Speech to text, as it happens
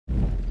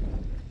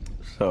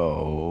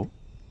So,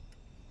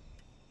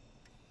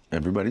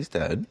 everybody's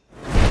dead.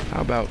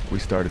 How about we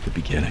start at the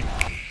beginning?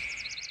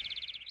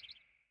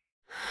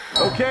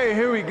 Okay,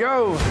 here we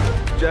go.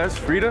 Jess,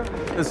 Frida,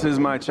 this is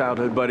my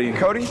childhood buddy,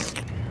 Cody.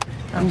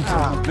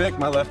 I'm Vic,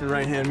 my left and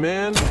right-hand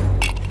man.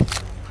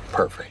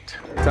 Perfect.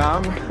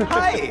 Tom.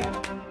 Hi.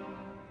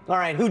 All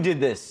right, who did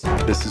this?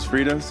 This is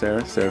Frida,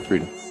 Sarah,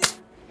 Frida.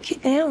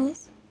 Cute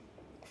nails.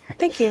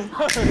 Thank you.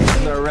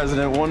 And our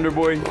resident wonder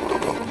boy,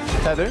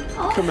 Heather,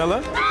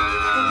 Camilla.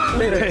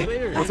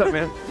 Hey, what's up,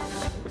 man?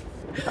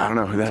 I don't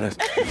know who that is.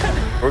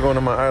 We're going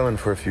to my island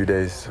for a few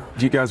days.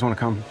 Do you guys want to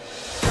come?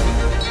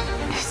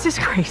 This is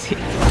crazy.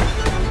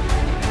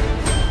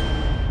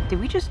 Did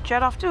we just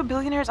jet off to a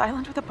billionaire's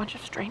island with a bunch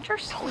of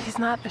strangers? No, he's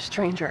not a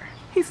stranger.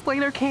 He's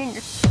Slater King.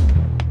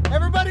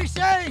 Everybody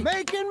say,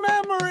 making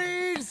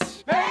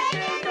memories!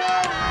 Making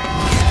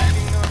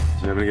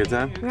memories! You having a good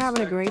time? We're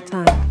having a great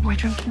time. We're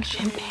drinking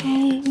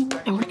champagne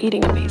and we're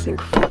eating amazing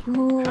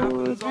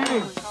food.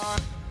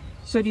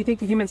 So do you think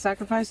the human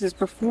sacrifice is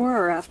before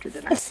or after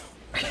dinner?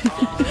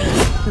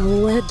 The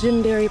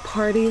legendary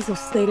parties of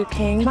Slater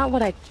King. Not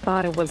what I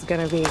thought it was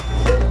gonna be.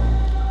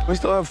 We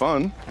still have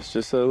fun. It's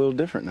just a little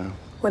different now.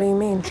 What do you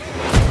mean?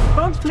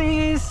 Phones,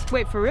 please.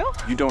 Wait, for real?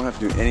 You don't have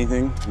to do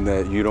anything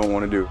that you don't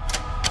want to do.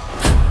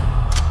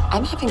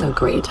 I'm having a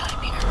great time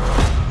here.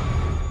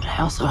 But I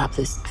also have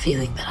this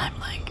feeling that I'm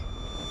like,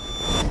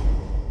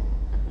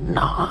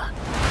 not.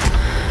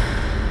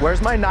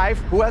 Where's my knife?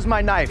 Who has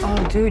my knife?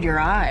 Oh, dude, your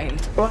eye.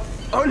 What?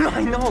 Oh, no,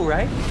 I know,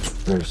 right?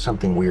 There's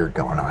something weird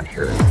going on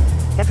here.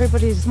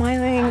 Everybody's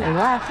smiling and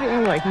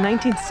laughing like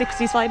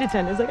 1960s flight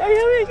attendants. Like, are you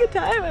having a good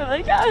time? I'm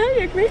like, yeah, I'm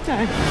having a great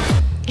time.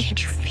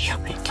 Can't you feel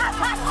it?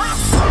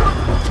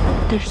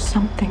 There's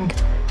something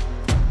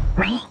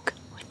wrong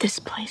with this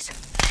place.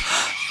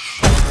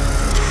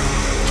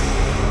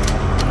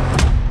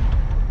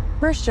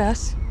 Where's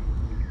Jess?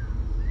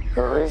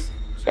 Who's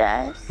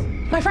Jess?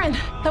 My friend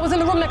that was in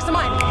the room next to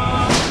mine.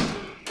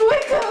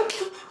 Wake up!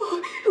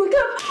 Wake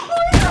up!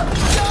 Wake up!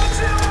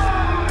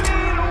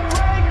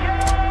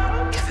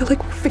 I feel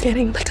like we're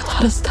forgetting like a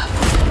lot of stuff.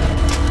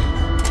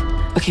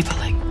 Okay, but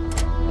like,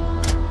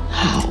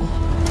 how?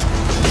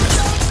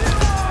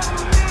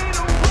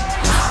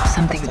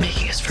 Something's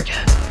making us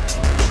forget.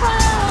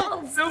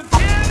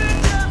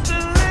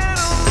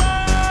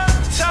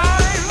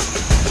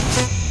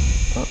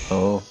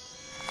 Uh-oh.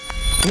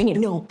 We need to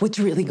know what's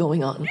really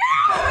going on.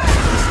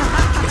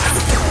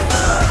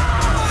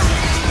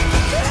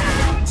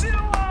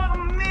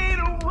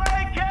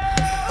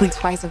 Please,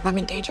 why is I'm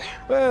in danger?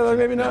 Well,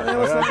 maybe not.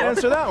 Let's not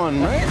answer that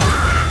one, right?